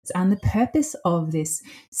And the purpose of this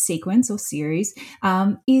sequence or series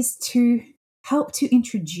is to help to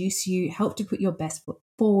introduce you, help to put your best foot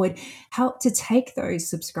forward, help to take those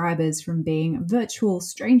subscribers from being virtual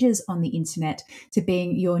strangers on the internet to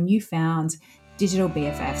being your newfound digital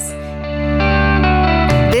BFFs.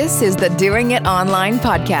 This is the Doing It Online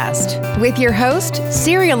podcast with your host,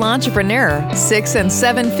 serial entrepreneur, 6- and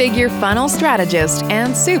 7-figure funnel strategist,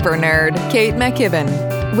 and super nerd, Kate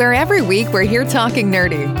McKibben. Where every week we're here talking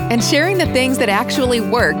nerdy and sharing the things that actually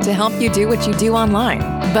work to help you do what you do online,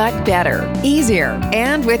 but better, easier,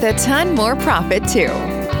 and with a ton more profit too.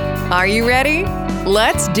 Are you ready?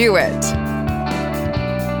 Let's do it.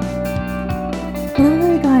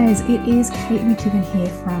 Hello guys, it is Kate McKibben here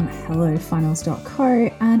from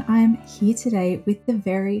HelloFunnels.co, and I'm here today with the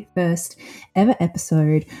very first ever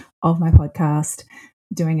episode of my podcast,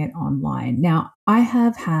 Doing It Online. Now, I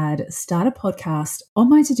have had start a podcast on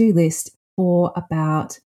my to-do list for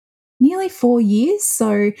about nearly 4 years.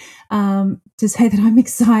 So to say that I'm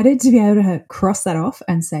excited to be able to cross that off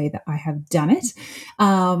and say that I have done it,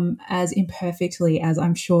 as imperfectly as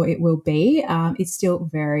I'm sure it will be, it's still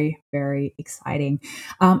very, very exciting.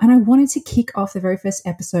 And I wanted to kick off the very first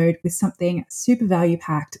episode with something super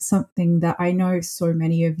value-packed, something that I know so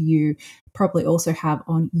many of you probably also have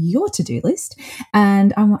on your to-do list.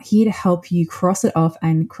 And I'm here to help you cross it off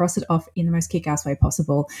and cross it off in the most kick-ass way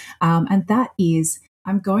possible. And that is,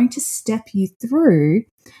 I'm going to step you through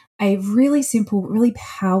a really simple, really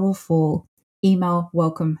powerful email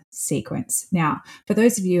welcome sequence. Now, for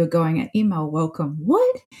those of you who are going at email welcome,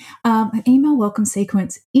 what? An email welcome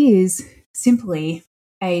sequence is simply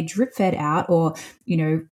a drip fed out, or,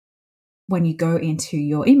 when you go into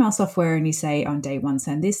your email software and you say on day 1,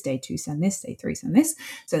 send this, day 2, send this, day 3, send this.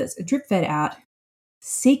 So that's a drip fed out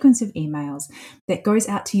sequence of emails that goes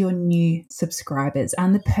out to your new subscribers.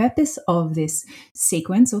 And the purpose of this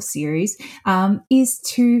sequence or series is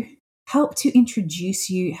to help to introduce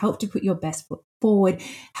you, help to put your best foot forward,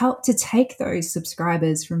 help to take those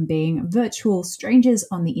subscribers from being virtual strangers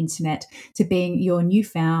on the internet to being your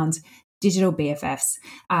newfound digital BFFs.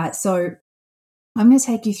 So I'm going to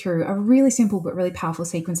take you through a really simple but really powerful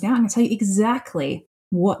sequence now. I'm going to tell you exactly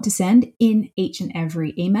what to send in each and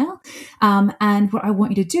every email. And what I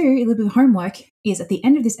want you to do, a little bit of homework, is at the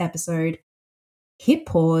end of this episode, hit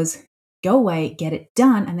pause, go away, get it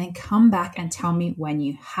done, and then come back and tell me when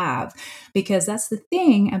you have. Because that's the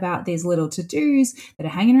thing about these little to-dos that are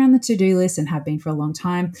hanging around the to-do list and have been for a long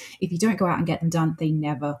time. If you don't go out and get them done, they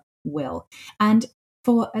never will. And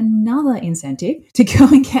for another incentive to go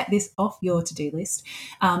and get this off your to-do list,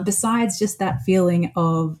 besides just that feeling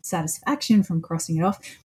of satisfaction from crossing it off,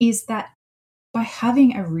 is that by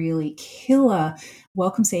having a really killer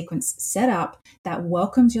welcome sequence set up that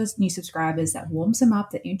welcomes your new subscribers, that warms them up,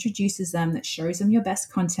 that introduces them, that shows them your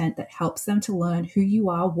best content, that helps them to learn who you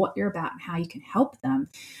are, what you're about, and how you can help them.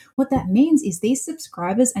 What that means is these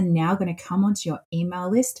subscribers are now going to come onto your email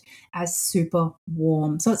list as super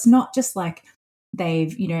warm. So it's not just like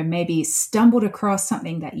they've, maybe stumbled across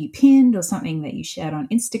something that you pinned or something that you shared on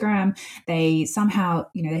Instagram. They somehow,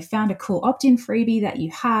 they found a cool opt-in freebie that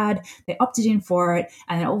you had. They opted in for it.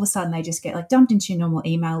 And then all of a sudden they just get dumped into your normal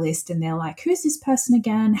email list. And they're like, who's this person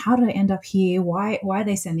again? How did I end up here? Why are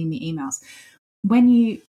they sending me emails? When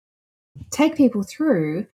you take people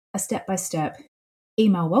through a step-by-step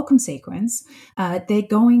email welcome sequence, they're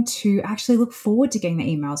going to actually look forward to getting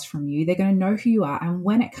the emails from you. They're going to know who you are. And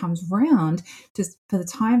when it comes round for the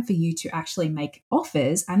time for you to actually make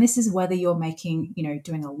offers, and this is whether you're making,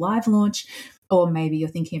 doing a live launch, or maybe you're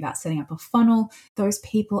thinking about setting up a funnel, those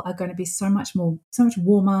people are going to be so much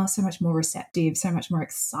warmer, so much more receptive, so much more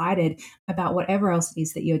excited about whatever else it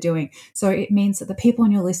is that you're doing. So it means that the people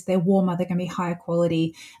on your list, they're warmer, they're going to be higher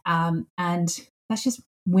quality, and that's just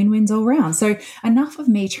win-wins all around. So enough of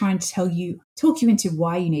me trying to talk you into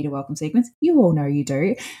why you need a welcome sequence. You all know you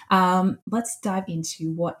do. Let's dive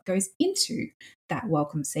into what goes into that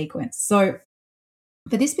welcome sequence. So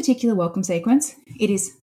for this particular welcome sequence, it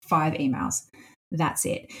is 5 emails. That's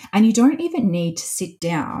it. And you don't even need to sit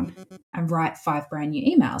down and write 5 brand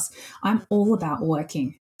new emails. I'm all about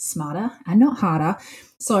working smarter and not harder.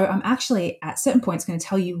 So I'm actually at certain points going to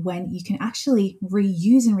tell you when you can actually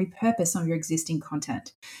reuse and repurpose some of your existing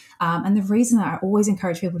content. And the reason that I always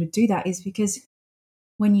encourage people to do that is because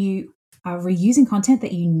when you are reusing content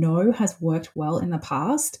that you know has worked well in the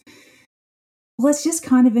past, well, it's just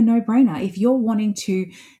kind of a no-brainer. If you're wanting to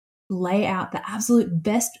lay out the absolute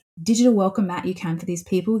best digital welcome mat you can for these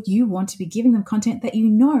people, you want to be giving them content that you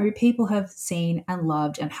know people have seen and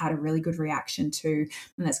loved and had a really good reaction to,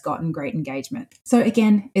 and that's gotten great engagement. So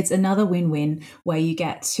again, it's another win-win where you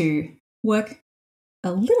get to work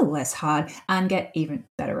a little less hard and get even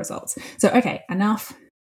better results. So, okay, enough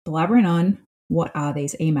blabbering on. What are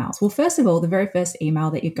these emails? Well, first of all, the very first email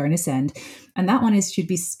that you're going to send, and that one should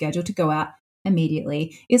be scheduled to go out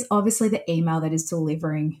immediately, is obviously the email that is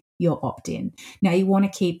delivering your opt-in. Now, you want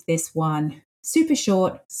to keep this one super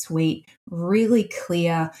short, sweet, really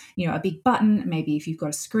clear, a big button, maybe if you've got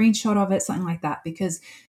a screenshot of it, something like that, because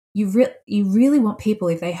you really want people,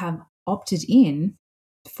 if they have opted in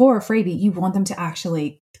for a freebie, you want them to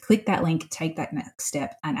actually click that link, take that next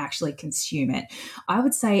step, and actually consume it. I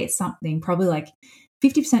would say it's something probably like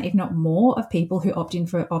 50%, if not more, of people who opt in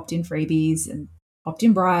freebies and opt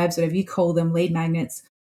in bribes, whatever you call them, lead magnets,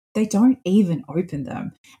 they don't even open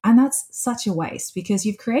them. And that's such a waste, because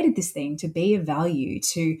you've created this thing to be of value,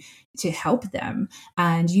 to help them,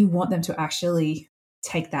 and you want them to actually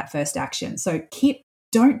take that first action. So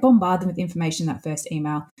don't bombard them with information in that first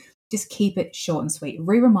email. Just keep it short and sweet.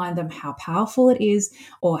 Remind them how powerful it is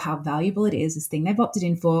or how valuable it is, this thing they've opted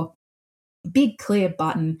in for. Big clear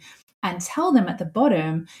button, and tell them at the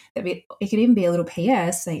bottom that it could even be a little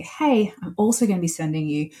PS, say, hey, I'm also going to be sending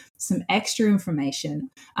you some extra information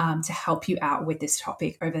to help you out with this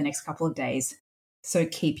topic over the next couple of days. So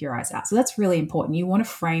keep your eyes out. So that's really important. You want to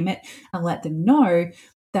frame it and let them know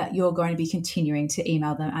that you're going to be continuing to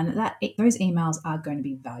email them and that those emails are going to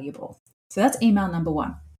be valuable. So that's email number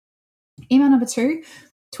one. Email number two,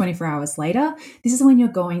 24 hours later, this is when you're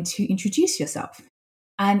going to introduce yourself.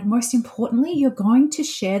 And most importantly, you're going to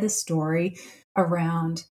share the story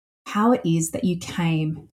around how it is that you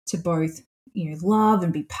came to both love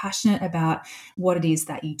and be passionate about what it is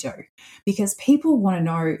that you do. Because people want to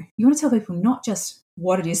know, you want to tell people not just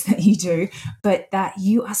what it is that you do, but that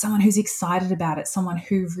you are someone who's excited about it, someone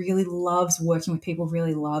who really loves working with people,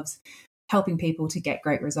 really loves helping people to get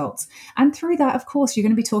great results. And through that, of course, you're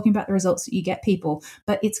going to be talking about the results that you get people,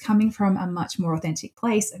 but it's coming from a much more authentic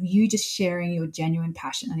place of you just sharing your genuine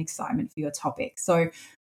passion and excitement for your topic. So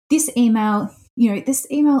this email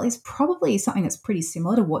is probably something that's pretty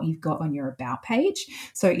similar to what you've got on your About page.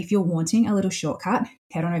 So if you're wanting a little shortcut,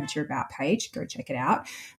 head on over to your About page, go check it out,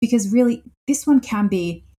 because really this one can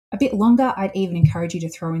be a bit longer. I'd even encourage you to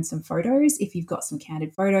throw in some photos. If you've got some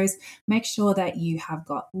candid photos, make sure that you have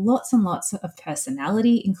got lots and lots of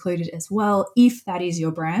personality included as well, if that is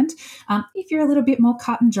your brand. If you're a little bit more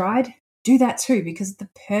cut and dried, do that too, because the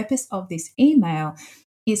purpose of this email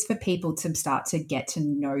is for people to start to get to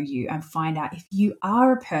know you and find out if you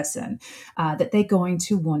are a person that they're going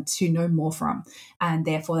to want to know more from, and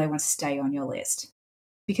therefore they want to stay on your list.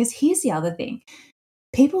 Because here's the other thing.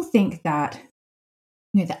 People think that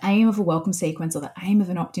the aim of a welcome sequence or the aim of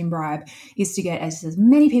an opt-in bribe is to get as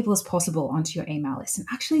many people as possible onto your email list. And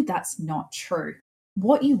actually, that's not true.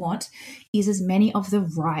 What you want is as many of the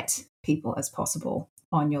right people as possible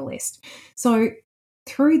on your list. So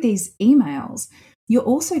through these emails, you're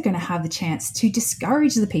also going to have the chance to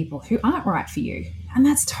discourage the people who aren't right for you. And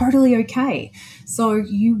that's totally okay. So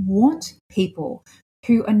you want people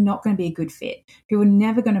who are not going to be a good fit, who are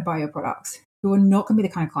never going to buy your products, who are not going to be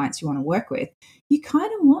the kind of clients you want to work with. You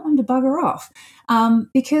kind of want them to bugger off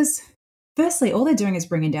because firstly, all they're doing is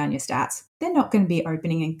bringing down your stats. They're not going to be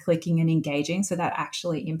opening and clicking and engaging. So that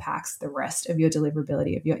actually impacts the rest of your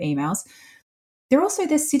deliverability of your emails.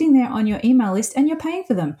 They're sitting there on your email list and you're paying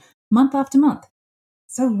for them month after month.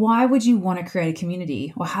 So why would you want to create a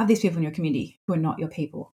community or have these people in your community who are not your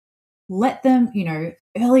people? Let them,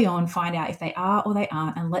 early on find out if they are or they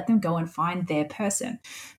aren't, and let them go and find their person,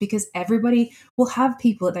 because everybody will have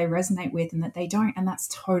people that they resonate with and that they don't, and that's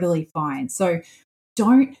totally fine. So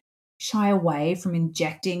don't shy away from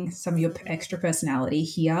injecting some of your extra personality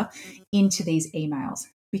here into these emails,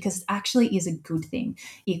 because it actually is a good thing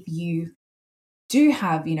if you do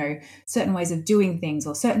have, certain ways of doing things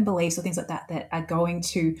or certain beliefs or things like that that are going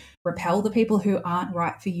to repel the people who aren't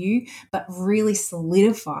right for you, but really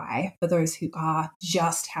solidify for those who are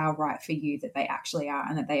just how right for you that they actually are,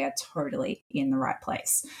 and that they are totally in the right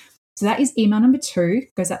place. So that is email number 2,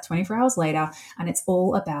 goes out 24 hours later, and it's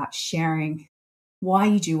all about sharing why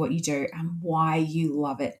you do what you do and why you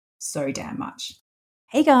love it so damn much.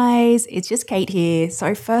 Hey guys, it's just Kate here.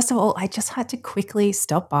 So first of all, I just had to quickly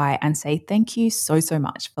stop by and say thank you so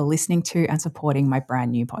much for listening to and supporting my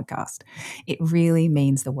brand new podcast. It really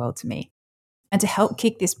means the world to me. And to help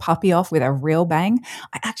kick this puppy off with a real bang,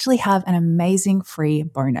 I actually have an amazing free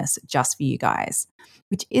bonus just for you guys,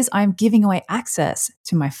 which is I'm giving away access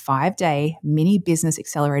to my 5-day mini business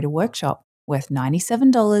accelerator workshop worth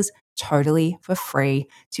 $97 totally for free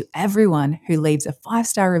to everyone who leaves a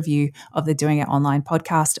 5-star review of the Doing It Online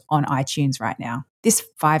podcast on iTunes right now. This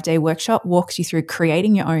 5-day workshop walks you through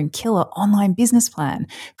creating your own killer online business plan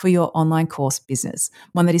for your online course business,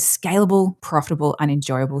 one that is scalable, profitable, and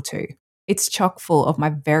enjoyable too. It's chock full of my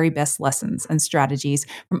very best lessons and strategies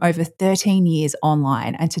from over 13 years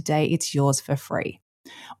online, and today it's yours for free.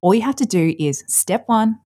 All you have to do is step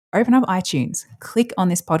 1, open up iTunes, click on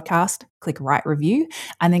this podcast, click write review,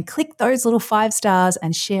 and then click those little 5 stars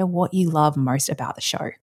and share what you love most about the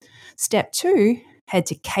show. Step 2, head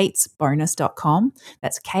to katesbonus.com.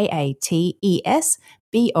 That's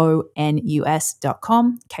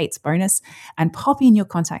KATESBONUS.com, Kate's Bonus, and pop in your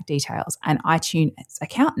contact details and iTunes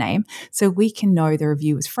account name so we can know the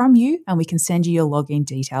review is from you and we can send you your login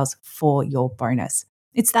details for your bonus.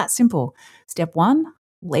 It's that simple. Step 1,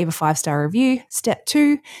 leave a 5-star review. Step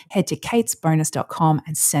 2, head to katesbonus.com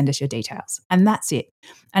and send us your details. And that's it.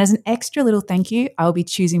 And as an extra little thank you, I'll be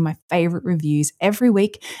choosing my favorite reviews every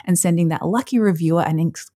week and sending that lucky reviewer an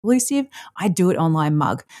exclusive I Do It Online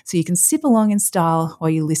mug so you can sip along in style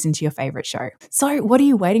while you listen to your favorite show. So what are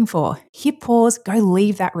you waiting for? Hit pause, go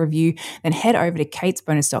leave that review, then head over to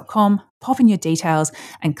katesbonus.com, pop in your details,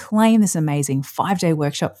 and claim this amazing 5-day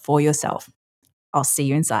workshop for yourself. I'll see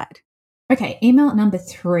you inside. Okay, email number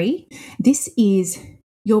 3. This is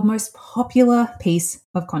your most popular piece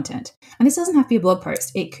of content. And this doesn't have to be a blog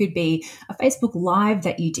post. It could be a Facebook Live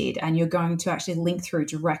that you did and you're going to actually link through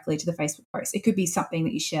directly to the Facebook post. It could be something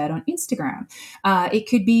that you shared on Instagram. It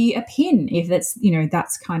could be a pin if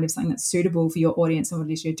that's kind of something that's suitable for your audience and what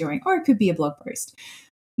it is you're doing. Or it could be a blog post.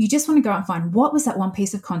 You just want to go and find what was that one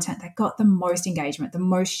piece of content that got the most engagement, the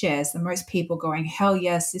most shares, the most people going, hell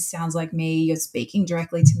yes, this sounds like me. You're speaking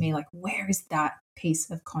directly to me. Like, where is that piece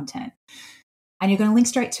of content? And you're going to link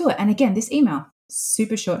straight to it. And again, this email,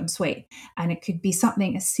 super short and sweet. And it could be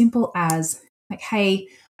something as simple as like, hey,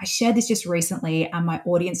 I shared this just recently and my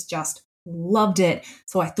audience just loved it.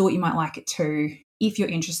 So I thought you might like it too. If you're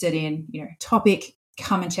interested in, topic,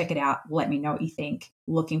 come and check it out. Let me know what you think.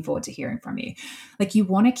 Looking forward to hearing from you. Like, you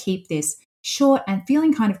want to keep this short and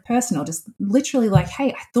feeling kind of personal, just literally like,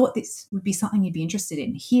 hey, I thought this would be something you'd be interested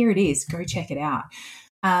in. Here it is. Go check it out.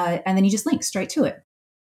 And then you just link straight to it.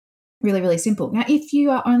 Really, really simple. Now, if you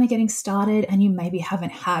are only getting started and you maybe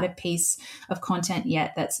haven't had a piece of content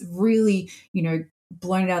yet that's really,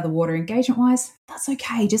 blown it out of the water engagement-wise, that's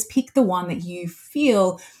okay. Just pick the one that you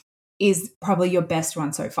feel is probably your best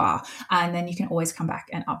one so far. And then you can always come back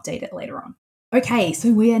and update it later on. Okay,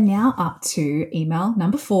 so we are now up to email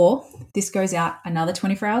number 4. This goes out another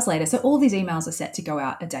 24 hours later. So all these emails are set to go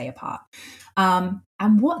out a day apart. And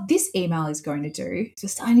what this email is going to do, so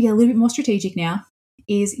starting to get a little bit more strategic now,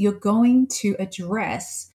 is you're going to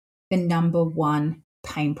address the number 1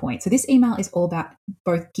 pain point. So this email is all about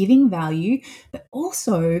both giving value, but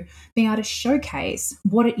also being able to showcase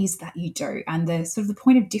what it is that you do and the sort of the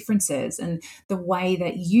point of differences and the way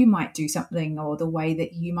that you might do something or the way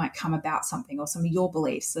that you might come about something or some of your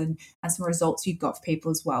beliefs and some results you've got for people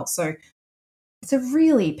as well. So it's a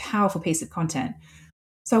really powerful piece of content.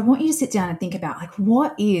 So I want you to sit down and think about, like,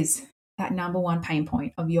 what is that number 1 pain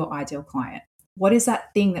point of your ideal client? What is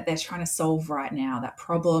that thing that they're trying to solve right now, that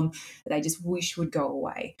problem that they just wish would go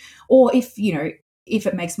away? Or if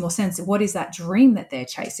it makes more sense, what is that dream that they're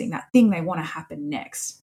chasing, that thing they want to happen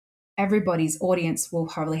next? Everybody's audience will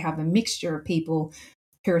probably have a mixture of people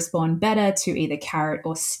who respond better to either carrot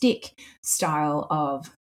or stick style of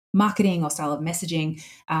marketing or style of messaging.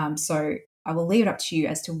 So I will leave it up to you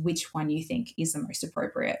as to which one you think is the most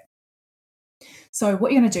appropriate. So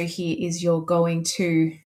what you're going to do here is you're going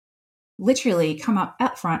to literally come up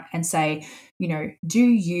out front and say, do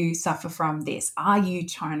you suffer from this? Are you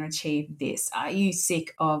trying to achieve this? Are you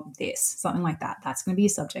sick of this? Something like that. That's going to be a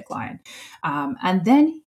subject line. And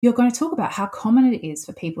then you're going to talk about how common it is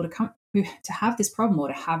for people to have this problem or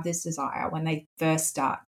to have this desire when they first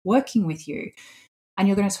start working with you. And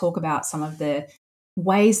you're going to talk about some of the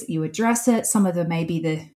ways that you address it, some of maybe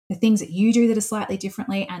the things that you do that are slightly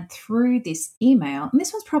differently. And through this email, and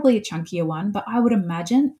this one's probably a chunkier one, but I would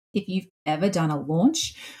imagine if you've ever done a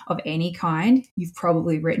launch of any kind, you've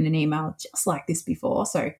probably written an email just like this before.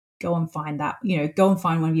 So go and find that, go and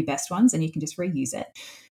find one of your best ones and you can just reuse it.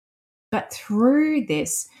 But through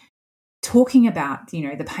this, talking about,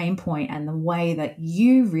 the pain point and the way that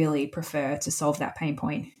you really prefer to solve that pain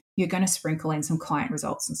point, you're going to sprinkle in some client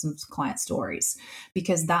results and some client stories,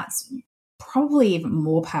 because that's probably even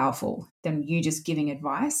more powerful than you just giving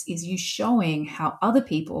advice, is you showing how other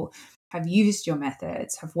people have used your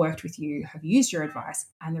methods, have worked with you, have used your advice,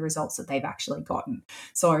 and the results that they've actually gotten.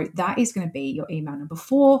 So that is going to be your email number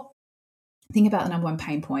 4. think about the number one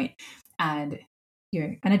pain point and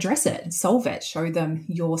and address it and solve it. Show them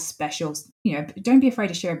your specials. Don't be afraid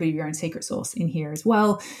to share a bit of your own secret sauce in here as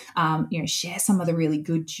well. Share some of the really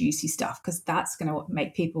good juicy stuff, because that's going to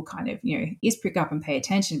make people kind of ears prick up and pay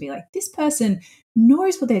attention and be like, this person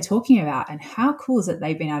knows what they're talking about, and how cool is it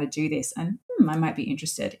they've been able to do this, and I might be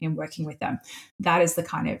interested in working with them. That is the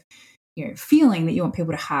kind of feeling that you want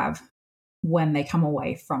people to have when they come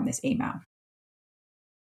away from this email.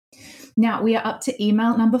 Now we are up to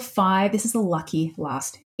email number 5. This is the lucky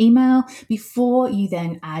last email before you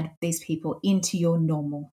then add these people into your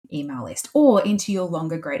normal email list or into your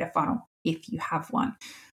longer, greater funnel if you have one.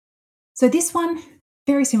 So this one,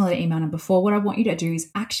 very similar to email number 4. What I want you to do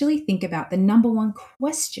is actually think about the number one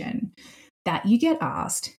question that you get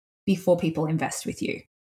asked before people invest with you.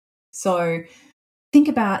 So think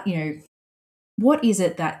about, what is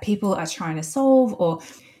it that people are trying to solve? Or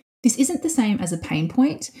this isn't the same as a pain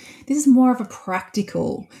point. This is more of a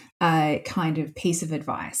practical kind of piece of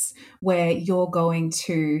advice where you're going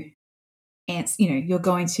to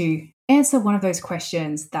answer one of those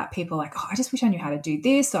questions that people are like, I just wish I knew how to do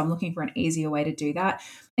this, so I'm looking for an easier way to do that.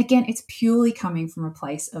 Again, it's purely coming from a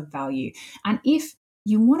place of value. And if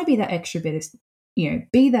you want to be that extra bit,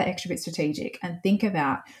 strategic and think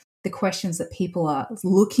about the questions that people are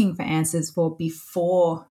looking for answers for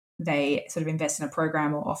before they sort of invest in a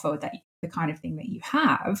program or offer the kind of thing that you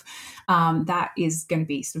have, that is going to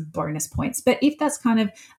be sort of bonus points. But if that's kind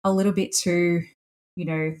of a little bit too,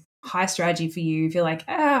 high strategy for you, if you're like,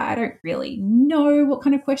 I don't really know what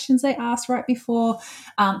kind of questions they asked right before,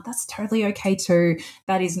 that's totally okay too.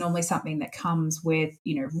 That is normally something that comes with,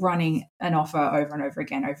 running an offer over and over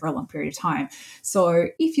again over a long period of time. So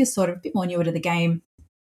if you're sort of a bit more newer to the game,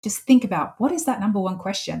 just think about, what is that number one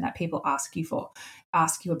question that people ask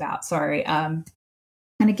you about.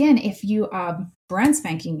 And again, if you are brand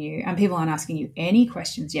spanking new and people aren't asking you any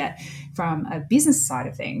questions yet from a business side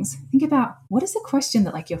of things, think about, what is the question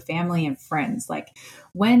that your family and friends,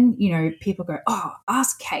 when, people go,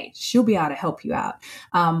 ask Kate, she'll be able to help you out.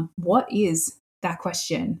 What is that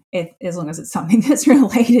question, as long as it's something that's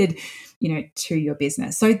related, to your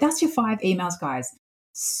business? So that's your 5 emails, guys.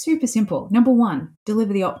 Super simple. Number 1,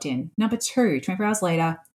 deliver the opt-in. Number 2, 24 hours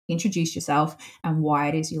later, introduce yourself and why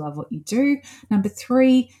it is you love what you do. Number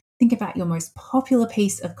 3, think about your most popular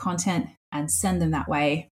piece of content and send them that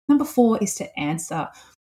way. Number 4 is to answer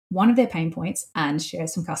one of their pain points and share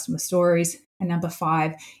some customer stories. And number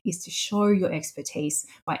 5 is to show your expertise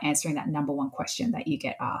by answering that number 1 question that you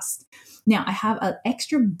get asked. Now, I have an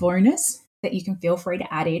extra bonus that you can feel free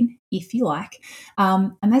to add in if you like.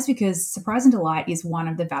 And that's because surprise and delight is one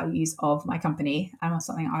of the values of my company. And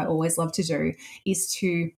something I always love to do is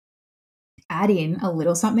to add in a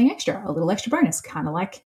little something extra, a little extra bonus, kind of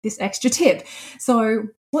like this extra tip. So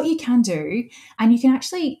what you can do, and you can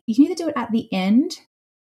either do it at the end,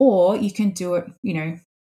 or you can do it,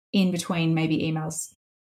 in between maybe emails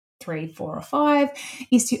 3, 4, or 5,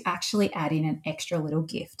 is to actually add in an extra little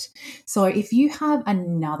gift. So if you have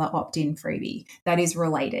another opt-in freebie that is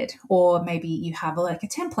related, or maybe you have a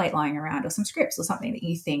template lying around or some scripts or something that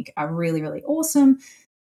you think are really, really awesome,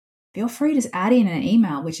 feel free to add in an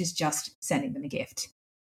email, which is just sending them a gift,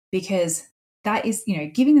 because that is,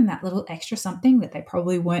 giving them that little extra something that they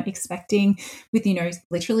probably weren't expecting, with,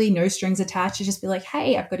 literally no strings attached. To just be like,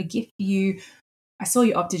 hey, I've got a gift for you. I saw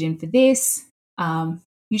you opted in for this.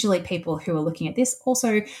 Usually people who are looking at this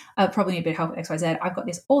also probably need a bit of help at XYZ. I've got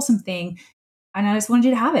this awesome thing and I just wanted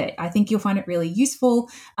you to have it. I think you'll find it really useful.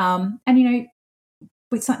 And,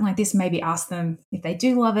 with something like this, maybe ask them if they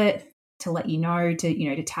do love it, to let you know,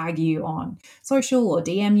 to tag you on social or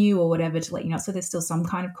DM you or whatever to let you know. So there's still some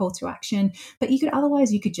kind of call to action, but you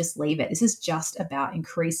could just leave it. This is just about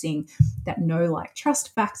increasing that know, like,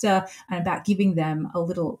 trust factor, and about giving them a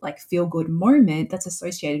little feel good moment that's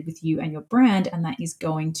associated with you and your brand. And that is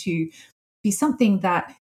going to be something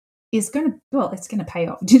that is it's going to pay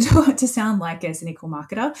off, to sound like a cynical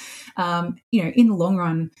marketer. In the long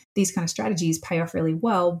run, these kind of strategies pay off really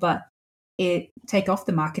well, but take off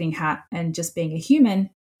the marketing hat and just being a human,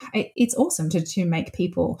 it's awesome to make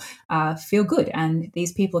people feel good. And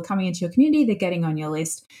these people are coming into your community, they're getting on your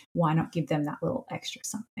list. Why not give them that little extra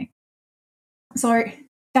something? So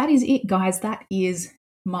that is it, guys. That is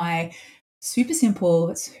my super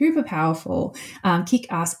simple, super powerful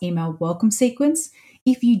kick-ass email welcome sequence.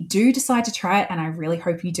 If you do decide to try it, and I really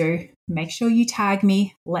hope you do, make sure you tag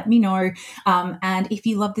me, let me know. And if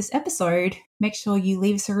you love this episode, make sure you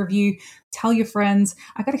leave us a review, tell your friends.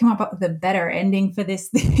 I've got to come up with a better ending for this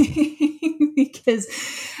thing because,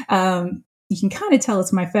 You can kind of tell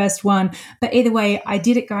it's my first one, but either way, I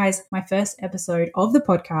did it, guys. My first episode of the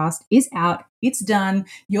podcast is out. It's done.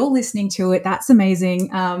 You're listening to it. That's amazing.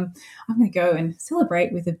 I'm going to go and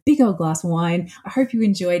celebrate with a big old glass of wine. I hope you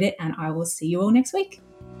enjoyed it, and I will see you all next week.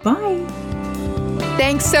 Bye.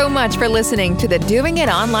 Thanks so much for listening to the Doing It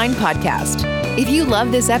Online podcast. If you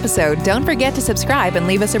love this episode, don't forget to subscribe and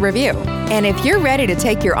leave us a review. And if you're ready to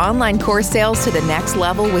take your online course sales to the next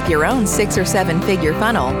level with your own 6 or 7 figure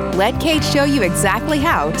funnel, let Kate show you exactly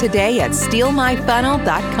how today at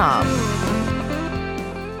stealmyfunnel.com.